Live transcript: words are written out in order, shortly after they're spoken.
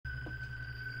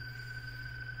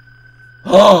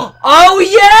Oh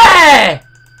yeah!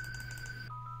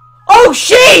 Oh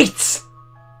shit!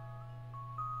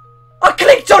 I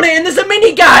clicked on it and there's a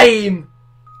mini game.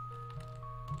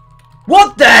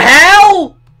 What the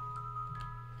hell?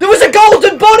 There was a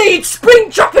golden bunny. It's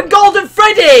Springtrap and Golden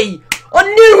Freddy. I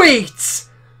knew it.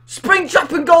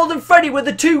 Springtrap and Golden Freddy were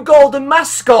the two golden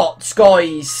mascots,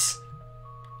 guys.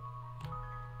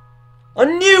 I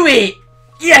knew it.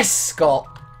 Yes, Scott.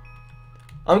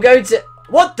 I'm going to...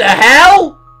 What the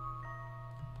hell?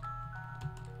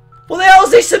 What the hell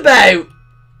is this about?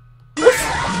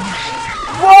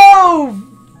 Whoa!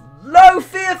 Low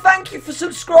Fear, thank you for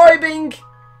subscribing.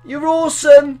 You're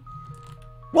awesome.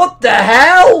 What the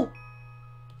hell?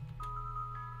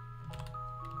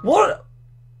 What?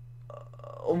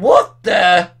 What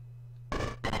the?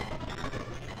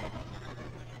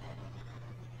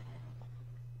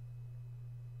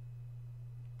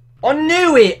 I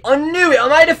knew it. I knew it. I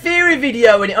made a theory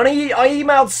video and I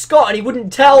emailed Scott and he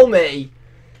wouldn't tell me.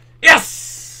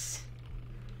 Yes!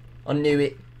 I knew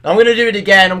it. I'm going to do it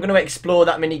again. I'm going to explore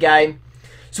that mini game.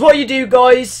 So what you do,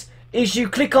 guys, is you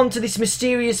click onto this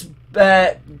mysterious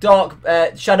dark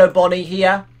shadow bunny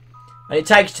here. And it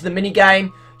takes you to the mini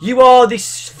game. You are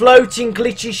this floating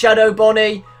glitchy shadow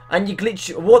bunny. And you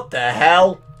glitch... What the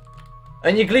hell?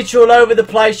 And you glitch all over the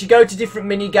place. You go to different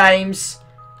mini games.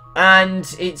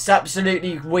 And it's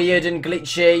absolutely weird and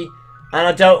glitchy. And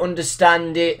I don't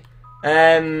understand it.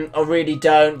 I really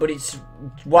don't. But it's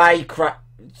way crap.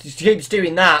 It keeps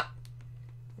doing that.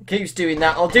 It keeps doing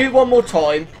that. I'll do it one more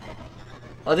time.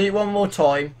 I'll do it one more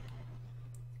time.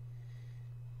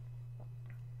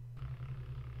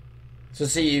 So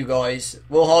see you guys.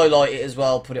 We'll highlight it as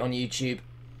well. Put it on YouTube.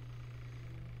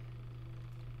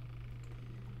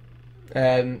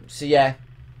 So yeah.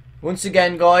 Once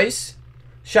again, guys.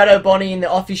 Shadow Bonnie in the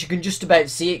office. You can just about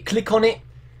see it. Click on it.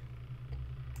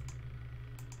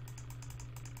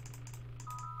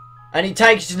 And it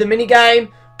takes you to the mini game.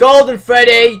 Golden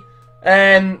Freddy,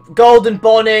 Golden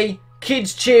Bonnie,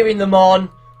 kids cheering them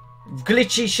on,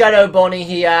 glitchy Shadow Bonnie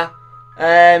here.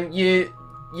 You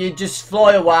just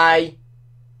fly away,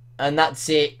 and that's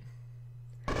it.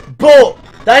 But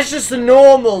that's just the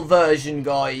normal version,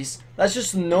 guys. That's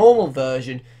just the normal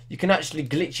version. You can actually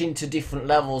glitch into different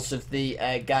levels of the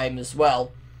game as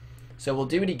well. So we'll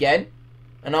do it again,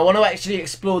 and I want to actually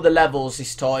explore the levels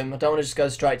this time. I don't want to just go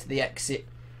straight to the exit.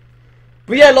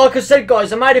 But yeah, like I said,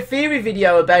 guys, I made a theory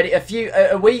video about it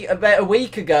about a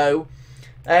week ago,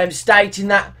 stating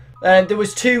that there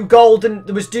was two golden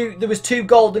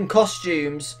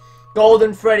costumes,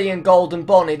 Golden Freddy and Golden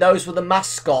Bonnie. Those were the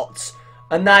mascots,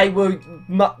 and they were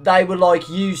like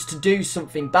used to do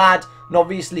something bad, and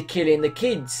obviously killing the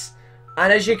kids.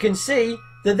 And as you can see,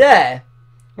 they're there,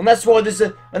 and that's why there's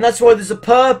a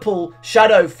purple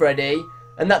Shadow Freddy.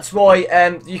 And that's why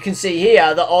you can see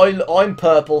here that I'm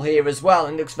purple here as well.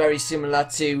 And it looks very similar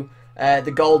to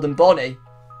the Golden Bonnie.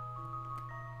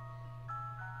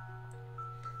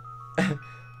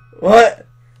 What?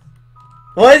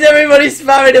 Why is everybody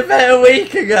spamming about a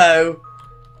week ago?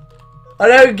 I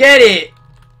don't get it.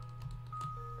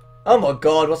 Oh my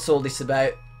god, what's all this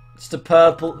about? It's the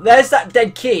purple. There's that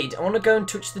dead kid. I want to go and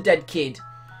touch the dead kid.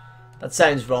 That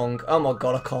sounds wrong. Oh my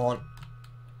god, I can't.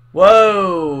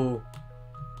 Whoa.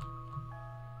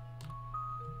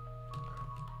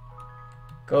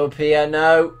 Go up here,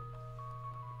 no.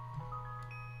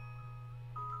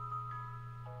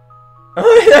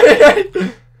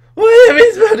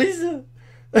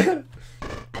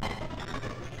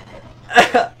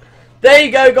 There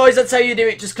you go, guys. That's how you do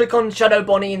it. Just click on Shadow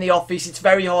Bonnie in the office. It's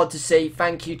very hard to see.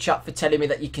 Thank you, chat, for telling me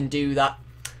that you can do that.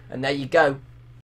 And there you go.